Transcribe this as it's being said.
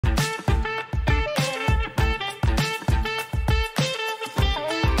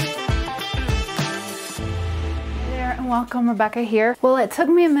welcome, Rebecca here. Well, it took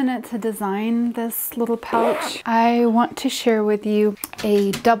me a minute to design this little pouch. I want to share with you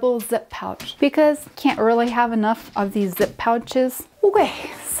a double zip pouch because you can't really have enough of these zip pouches.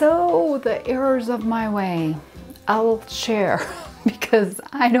 Okay, so the errors of my way, I'll share because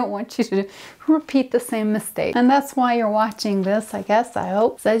I don't want you to repeat the same mistake. And that's why you're watching this, I guess, I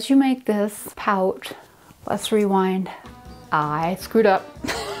hope. So as you make this pouch, let's rewind. I screwed up.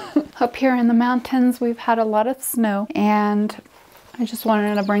 Up here in the mountains, we've had a lot of snow and I just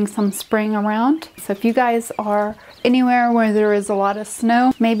wanted to bring some spring around. So if you guys are anywhere where there is a lot of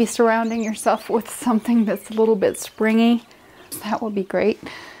snow, maybe surrounding yourself with something that's a little bit springy, that would be great.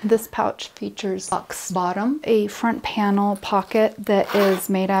 This pouch features box bottom, a front panel pocket that is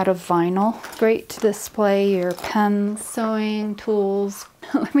made out of vinyl. Great to display your pens, sewing tools.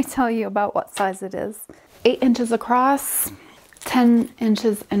 Let me tell you about what size it is. 8 inches across, 10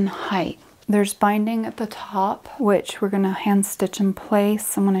 inches in height. There's binding at the top, which we're going to hand stitch in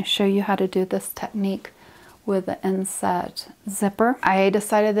place. I'm going to show you how to do this technique with the inset zipper. I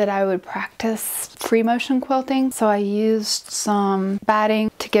decided that I would practice free motion quilting, so I used some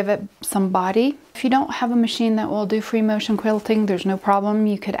batting to give it some body. If you don't have a machine that will do free motion quilting, there's no problem.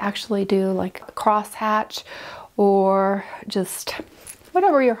 You could actually do like a cross hatch or just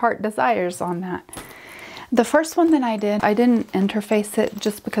whatever your heart desires on that. The first one that I didn't interface it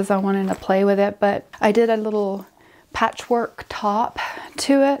just because I wanted to play with it, but I did a little patchwork top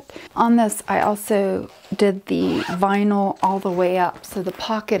to it. On this, I also did the vinyl all the way up, so the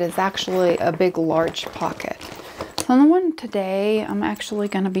pocket is actually a big, large pocket. So on the one today, I'm actually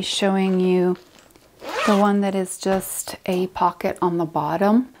going to be showing you the one that is just a pocket on the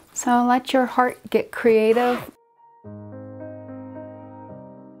bottom. So let your heart get creative.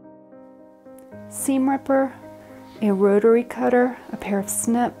 Seam ripper, a rotary cutter, a pair of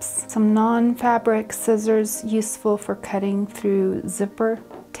snips, some non-fabric scissors useful for cutting through zipper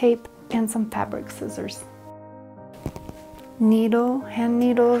tape, and some fabric scissors. Needle, hand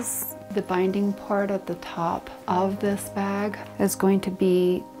needles. The binding part at the top of this bag is going to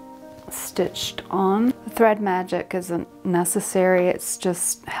be stitched on. The thread magic isn't necessary, it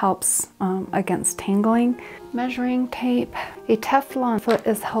just helps against tangling. Measuring tape. A Teflon foot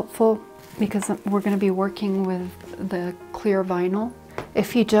is helpful because we're going to be working with the clear vinyl.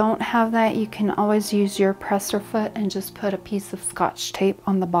 If you don't have that, you can always use your presser foot and just put a piece of Scotch tape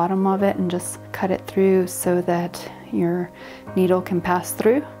on the bottom of it and just cut it through so that your needle can pass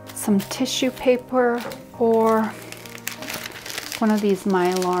through. Some tissue paper or one of these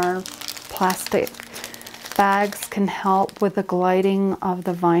Mylar plastic bags can help with the gliding of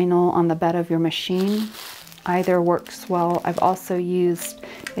the vinyl on the bed of your machine. Either works well. I've also used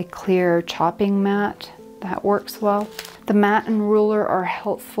a clear chopping mat that works well. The mat and ruler are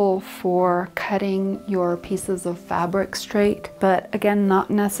helpful for cutting your pieces of fabric straight, but again, not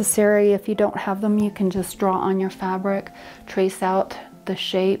necessary. If you don't have them, you can just draw on your fabric, trace out the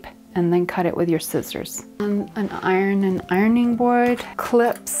shape, and then cut it with your scissors. And an iron and ironing board,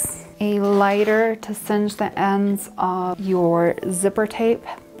 clips, a lighter to singe the ends of your zipper tape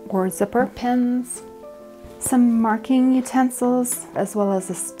or zipper, pins, some marking utensils, as well as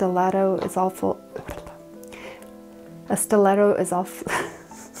a stiletto is also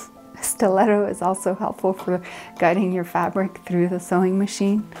helpful for guiding your fabric through the sewing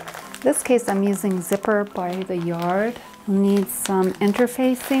machine. In this case, I'm using Zipper by the Yard. You'll need some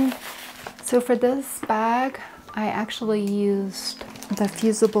interfacing. So for this bag, I actually used the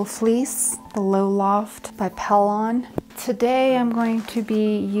fusible fleece, the Low Loft by Pellon. Today I'm going to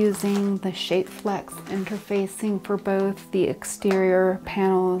be using the Shape Flex interfacing for both the exterior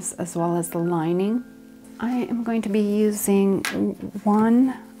panels as well as the lining. I am going to be using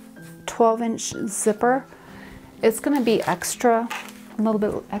one 12-inch zipper. It's going to be extra, a little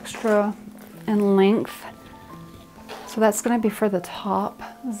bit extra in length. So that's going to be for the top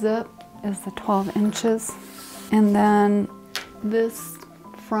zip, is the 12 inches. And then this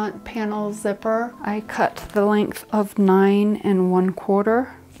front panel zipper, I cut the length of 9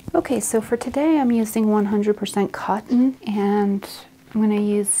 1/4. Okay, so for today I'm using 100% cotton, and I'm going to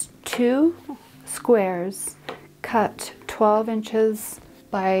use 2 squares cut 12 inches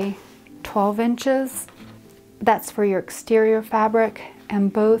by 12 inches. That's for your exterior fabric,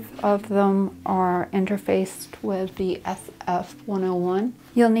 and both of them are interfaced with the SF101.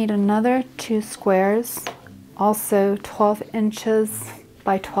 You'll need another 2 squares, also 12 inches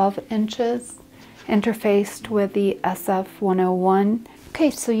by 12 inches, interfaced with the SF101.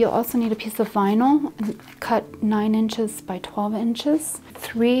 Okay, so you'll also need a piece of vinyl, cut 9 inches by 12 inches,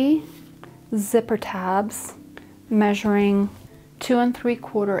 3 zipper tabs measuring 2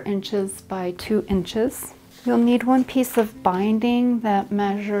 3/4 inches by 2 inches, You'll need one piece of binding that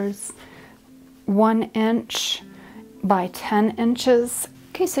measures 1 inch by 10 inches.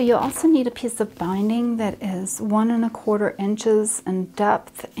 Okay, so you'll also need a piece of binding that is 1 1/4 inches in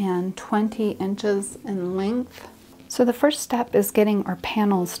depth and 20 inches in length. So the first step is getting our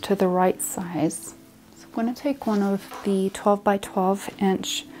panels to the right size. So I'm going to take one of the 12 by 12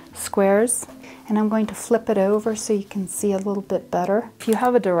 inch squares, and I'm going to flip it over so you can see a little bit better. If you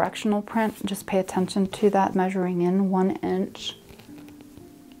have a directional print, just pay attention to that, measuring in 1 inch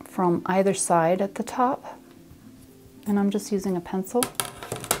from either side at the top. And I'm just using a pencil.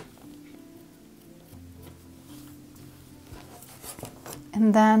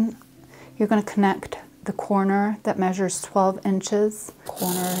 And then you're going to connect the corner that measures 12 inches,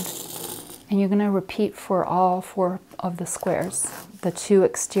 cornered, and you're going to repeat for all 4 of the squares, the 2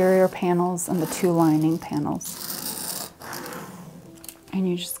 exterior panels and the 2 lining panels. And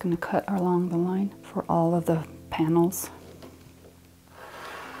you're just going to cut along the line for all of the panels.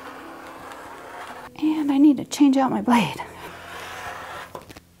 And I need to change out my blade.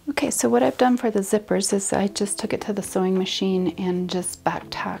 Okay, so what I've done for the zippers is I just took it to the sewing machine and just back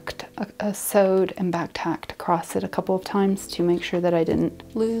tacked, sewed and back tacked across it a couple of times to make sure that I didn't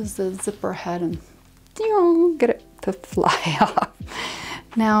lose the zipper head and get it to fly off.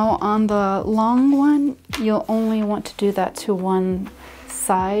 Now on the long one, you'll only want to do that to one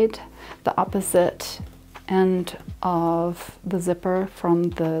side, the opposite end of the zipper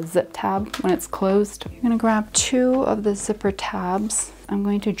from the zip tab when it's closed. You're going to grab 2 of the zipper tabs. I'm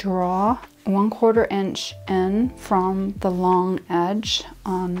going to draw 1/4 inch in from the long edge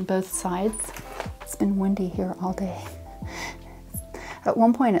on both sides. It's been windy here all day. At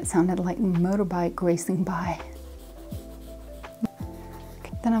one point it sounded like a motorbike racing by.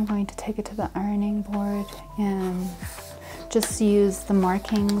 Then I'm going to take it to the ironing board and just use the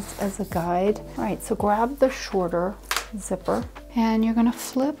markings as a guide. All right, so grab the shorter zipper and you're going to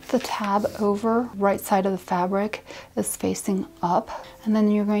flip the tab over. Right side of the fabric is facing up, and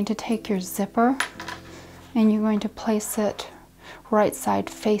then you're going to take your zipper and you're going to place it right side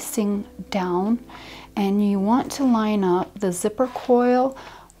facing down, and you want to line up the zipper coil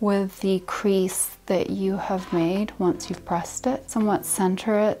with the crease that you have made once you've pressed it. Somewhat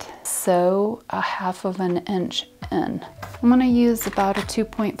center it, sew a 1/2 inch in. I'm going to use about a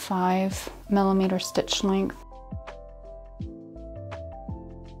 2.5 millimeter stitch length.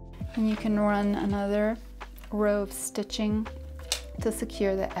 And you can run another row of stitching to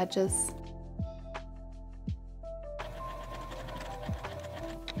secure the edges.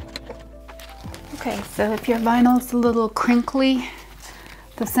 Okay, so if your vinyl's a little crinkly,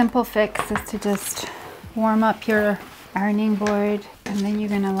 the simple fix is to just warm up your ironing board, and then you're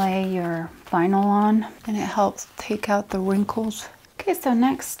going to lay your vinyl on, and it helps take out the wrinkles. Okay, so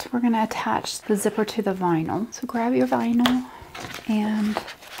next we're going to attach the zipper to the vinyl. So grab your vinyl, and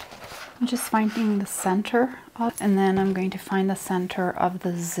I'm just finding the center up, and then I'm going to find the center of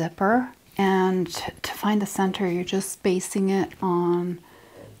the zipper. And to find the center, you're just basing it on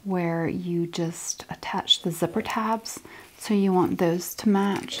where you just attach the zipper tabs. So you want those to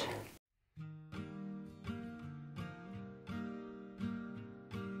match.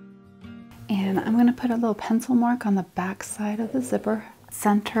 And I'm going to put a little pencil mark on the back side of the zipper.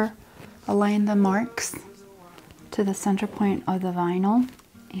 Center, align the marks to the center point of the vinyl.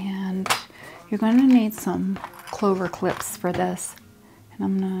 And you're going to need some clover clips for this. And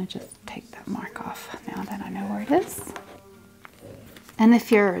I'm going to just take that mark off now that I know where it is. And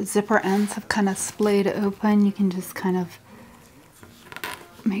if your zipper ends have kind of splayed open, you can just kind of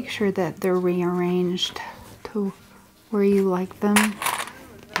make sure that they're rearranged to where you like them.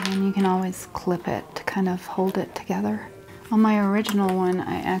 And you can always clip it to kind of hold it together. On my original one,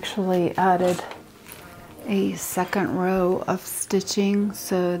 I actually added a second row of stitching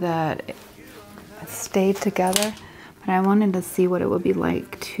so that it stayed together, but I wanted to see what it would be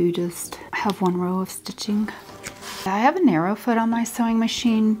like to just have one row of stitching. I have a narrow foot on my sewing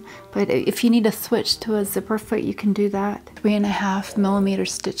machine, but if you need to switch to a zipper foot, you can do that. 3.5 millimeter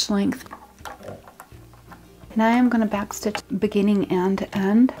stitch length. Now I'm going to back stitch beginning and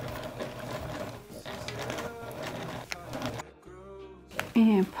end.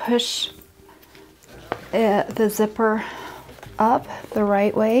 And push the zipper up the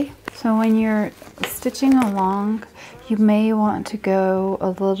right way. So when you're stitching along, you may want to go a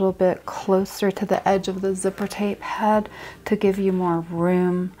little bit closer to the edge of the zipper tape head to give you more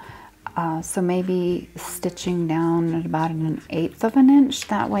room. So maybe stitching down at about 1/8 of an inch.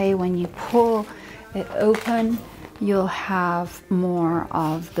 That way when you pull it open, you'll have more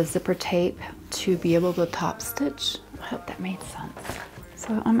of the zipper tape to be able to top stitch. I hope that made sense.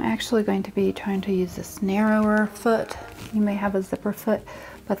 So I'm actually going to be trying to use this narrower foot. You may have a zipper foot,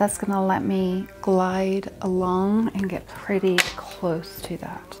 but that's gonna let me glide along and get pretty close to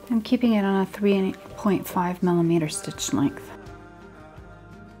that. I'm keeping it on a 3.5 millimeter stitch length.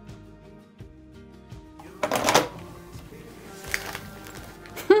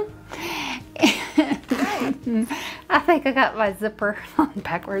 I think I got my zipper on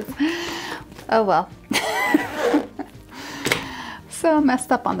backwards. Oh well. So I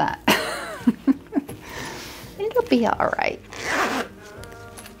messed up on that. It'll be all right.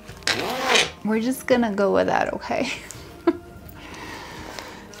 We're just gonna go with that, okay?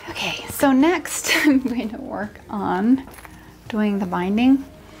 Okay, so next I'm going to work on doing the binding.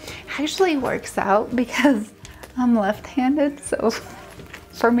 Actually works out because I'm left-handed, so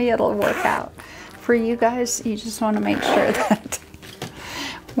for me it'll work out. For you guys, you just want to make sure that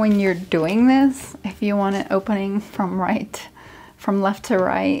when you're doing this, if you want it opening from left to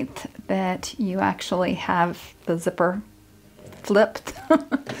right, that you actually have the zipper flipped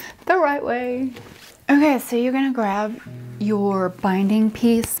the right way. Okay, so you're gonna grab your binding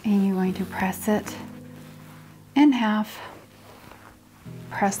piece and you're going to press it in half.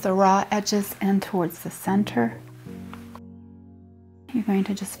 Press the raw edges in towards the center. You're going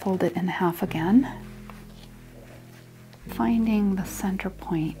to just fold it in half again, finding the center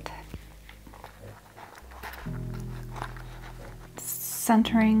point.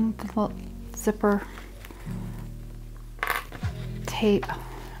 Centering the little zipper tape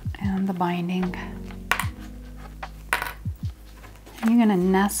and the binding. And you're going to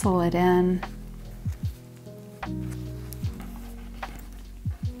nestle it in.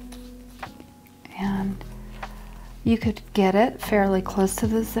 And you could get it fairly close to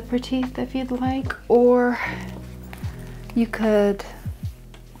the zipper teeth if you'd like, or you could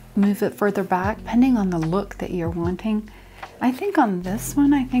move it further back, depending on the look that you're wanting. I think on this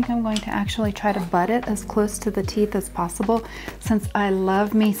one, I think I'm going to actually try to butt it as close to the teeth as possible, since I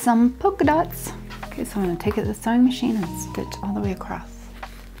love me some polka dots. Okay, so I'm going to take it to the sewing machine and stitch all the way across.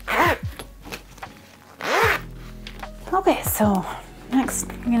 Okay, so next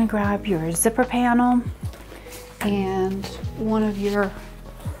you're going to grab your zipper panel and one of your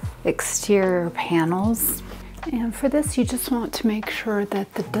exterior panels. And for this, you just want to make sure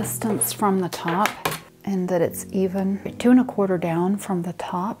that the distance from the top and that it's even 2 1/4 down from the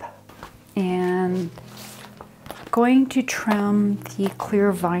top. And going to trim the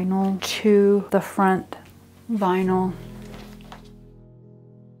clear vinyl to the front vinyl.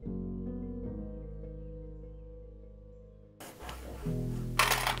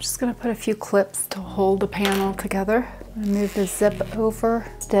 Just gonna put a few clips to hold the panel together. Move the zip over,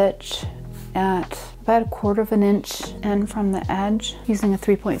 stitch at about 1/4 inch in from the edge, using a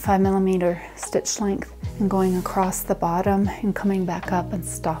 3.5 millimeter stitch length, and going across the bottom and coming back up and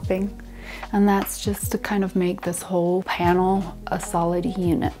stopping. And that's just to kind of make this whole panel a solid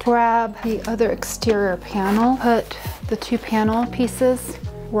unit. Grab the other exterior panel, put the 2 panel pieces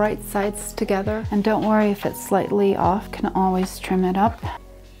right sides together, and don't worry if it's slightly off, can always trim it up.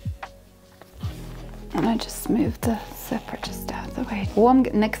 And I just moved the zipper just out of the way. Oh, I'm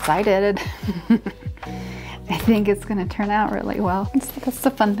getting excited. I think it's gonna turn out really well. That's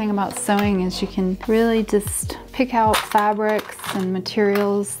the fun thing about sewing, is you can really just pick out fabrics and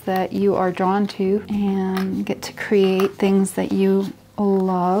materials that you are drawn to and get to create things that you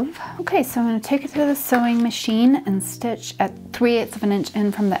love. Okay, so I'm gonna take it to the sewing machine and stitch at 3/8 inch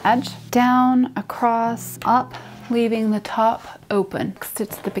in from the edge, down, across, up, leaving the top open.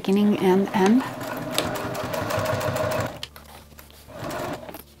 Stitch the beginning and end.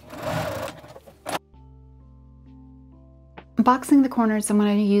 Boxing the corners, I'm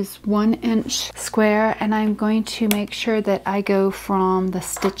going to use 1 inch square, and I'm going to make sure that I go from the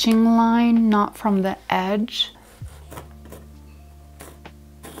stitching line, not from the edge.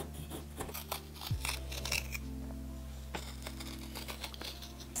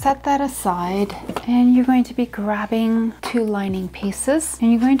 Set that aside, and you're going to be grabbing 2 lining pieces,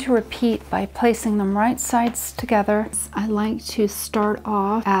 and you're going to repeat by placing them right sides together. I like to start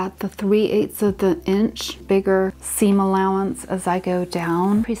off at the 3/8 inch, bigger seam allowance as I go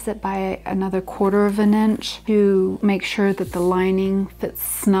down. Increase it by another 1/4 inch to make sure that the lining fits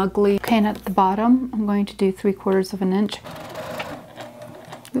snugly. Okay, and at the bottom, I'm going to do 3/4 inch.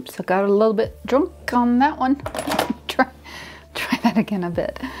 Oops, I got a little bit drunk on that one. Try that again a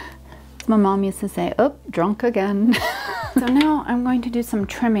bit. My mom used to say, oh, drunk again. So now I'm going to do some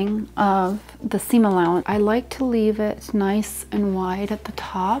trimming of the seam allowance. I like to leave it nice and wide at the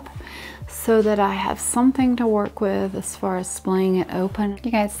top so that I have something to work with as far as splitting it open.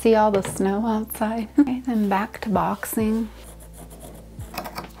 You guys see all the snow outside? Okay, then back to boxing.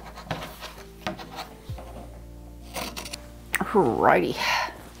 Alrighty.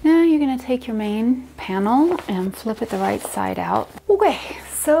 Now you're gonna take your main panel and flip it the right side out. Okay,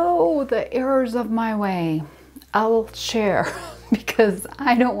 so the errors of my way, I'll share because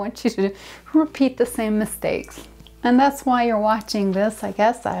I don't want you to repeat the same mistakes. And that's why you're watching this, I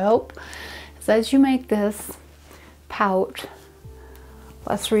guess, I hope. Is as you make this pouch,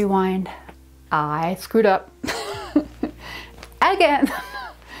 let's rewind. I screwed up again.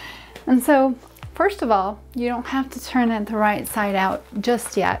 And so, first of all, you don't have to turn it the right side out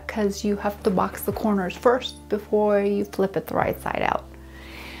just yet because you have to box the corners first before you flip it the right side out.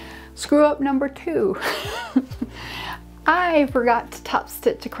 Screw up number 2. I forgot to top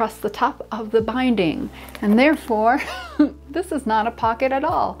stitch across the top of the binding, and therefore this is not a pocket at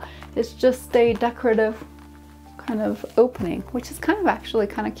all. It's just a decorative kind of opening, which is kind of actually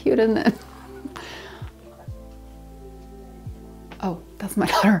kind of cute, isn't it? Oh, that's my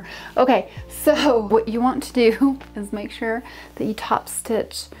daughter. Okay, so what you want to do is make sure that you top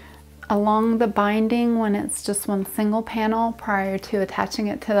stitch along the binding when it's just one single panel prior to attaching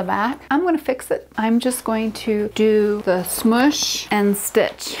it to the back. I'm going to fix it. I'm just going to do the smush and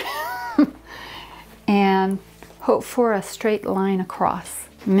stitch and hope for a straight line across.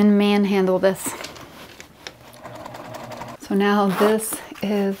 I'm going to manhandle this. So now this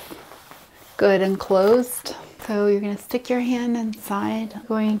is good and closed. So you're going to stick your hand inside. I'm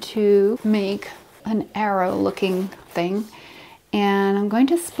going to make an arrow looking thing, and I'm going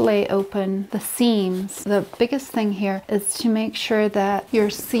to splay open the seams. The biggest thing here is to make sure that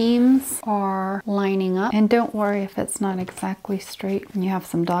your seams are lining up, and don't worry if it's not exactly straight. When you have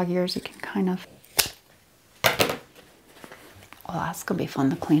some dog ears, you can kind of, oh, that's gonna be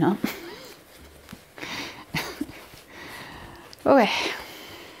fun to clean up. Okay.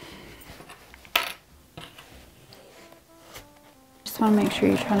 Just want to make sure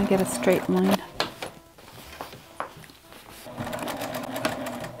you're trying to get a straight line.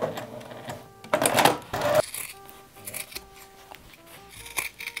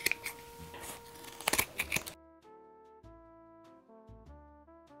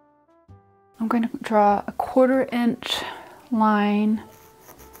 I'm going to draw a 1/4 inch line.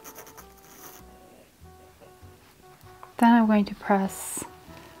 Then I'm going to press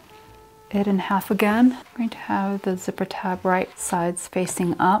it in half again. I'm going to have the zipper tab right sides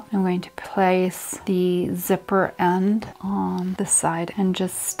facing up. I'm going to place the zipper end on this side and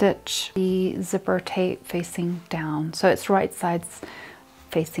just stitch the zipper tape facing down. So it's right sides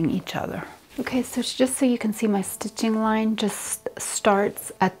facing each other. Okay, so just so you can see, my stitching line just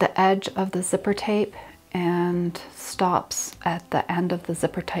starts at the edge of the zipper tape and stops at the end of the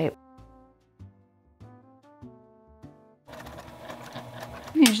zipper tape.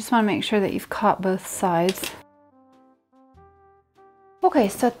 You just want to make sure that you've caught both sides. Okay,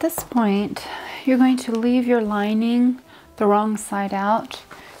 so at this point, you're going to leave your lining the wrong side out.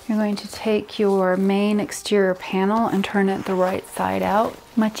 You're going to take your main exterior panel and turn it the right side out.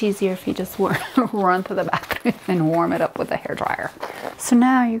 Much easier if you just run to the back and warm it up with a hairdryer. So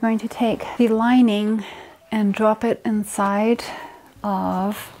now you're going to take the lining and drop it inside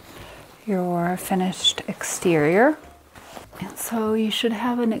of your finished exterior. And so you should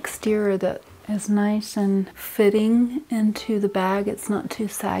have an exterior that is nice and fitting into the bag. It's not too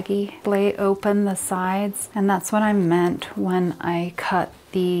saggy. Splay open the sides, and that's what I meant when I cut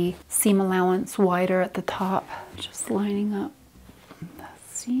the seam allowance wider at the top. Just lining up the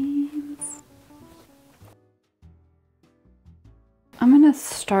seams. I'm gonna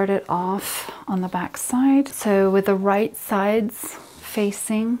start it off on the back side. So with the right sides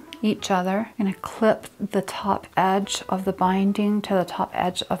facing each other, I'm going to clip the top edge of the binding to the top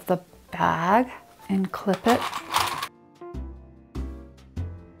edge of the bag and clip it.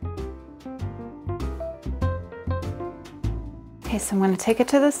 Okay, so I'm going to take it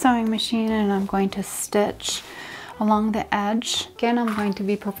to the sewing machine and I'm going to stitch along the edge. Again, I'm going to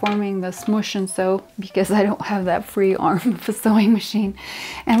be performing the smush and sew because I don't have that free arm of a sewing machine.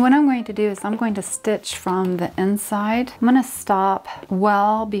 And what I'm going to do is I'm going to stitch from the inside. I'm going to stop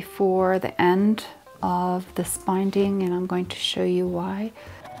well before the end of this binding, and I'm going to show you why.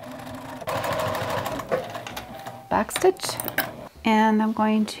 Back stitch, and I'm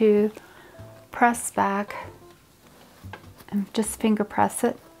going to press back and just finger press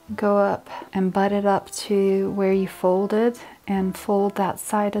it. Go up and butt it up to where you folded and fold that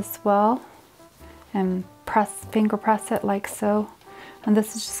side as well, and finger press it like so. And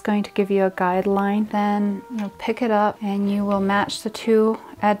this is just going to give you a guideline. Then you'll pick it up and you will match the two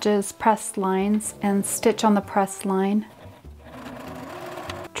edges pressed lines and stitch on the pressed line.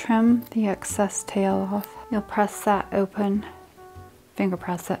 Trim the excess tail off. You'll press that open, finger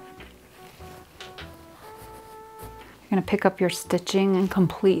press it. gonna pick up your stitching and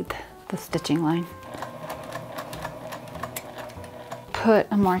complete the stitching line. Put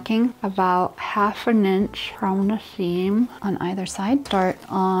a marking about 1/2 inch from the seam on either side. Start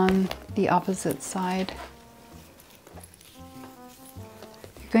on the opposite side.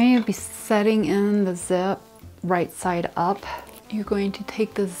 You're going to be setting in the zip right side up. You're going to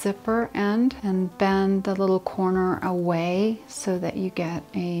take the zipper end and bend the little corner away so that you get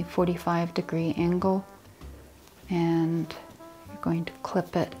a 45-degree angle, and you're going to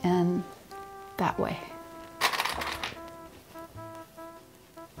clip it in that way.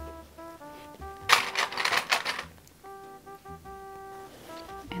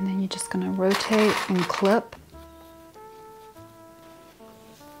 And then you're just going to rotate and clip.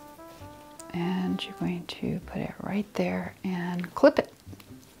 And you're going to put it right there and clip it.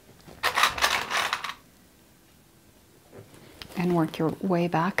 And work your way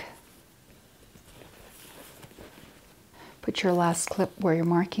back. Put your last clip where your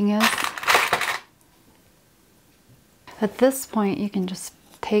marking is. At this point, you can just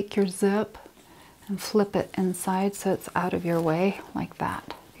take your zip and flip it inside so it's out of your way, like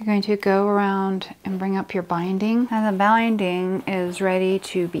that. You're going to go around and bring up your binding, and the binding is ready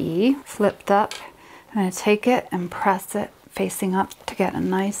to be flipped up. I'm going to take it and press it facing up to get a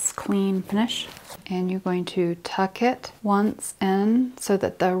nice clean finish. And you're going to tuck it once in so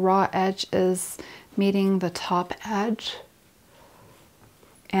that the raw edge is meeting the top edge,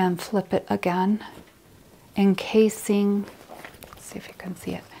 and flip it again, encasing, let's see if you can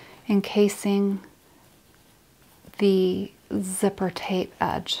see it, encasing the zipper tape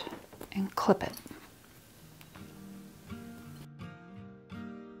edge, and clip it.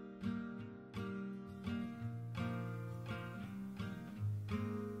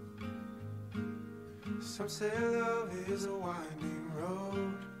 Some say love is a winding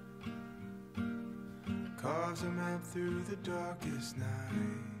road, carves a map through the darkest night.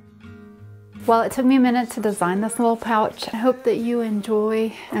 Well, it took me a minute to design this little pouch. I hope that you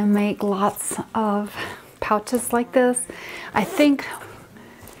enjoy and make lots of pouches like this. I think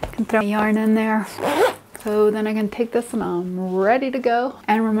I can throw yarn in there. So then I can take this and I'm ready to go.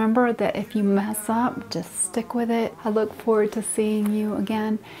 And remember that if you mess up, just stick with it. I look forward to seeing you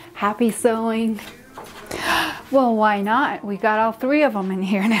again. Happy sewing. Well, why not? We got all 3 of them in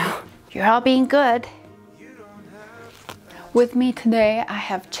here now. You're all being good. With me today, I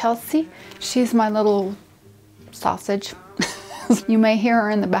have Chelsea. She's my little sausage. You may hear her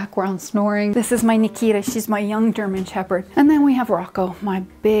in the background snoring. This is my Nikita. She's my young German Shepherd. And then we have Rocco, my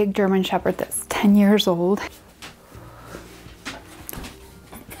big German Shepherd that's 10 years old.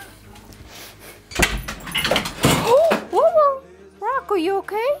 Whoa, whoa. Rocco, you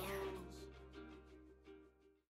okay?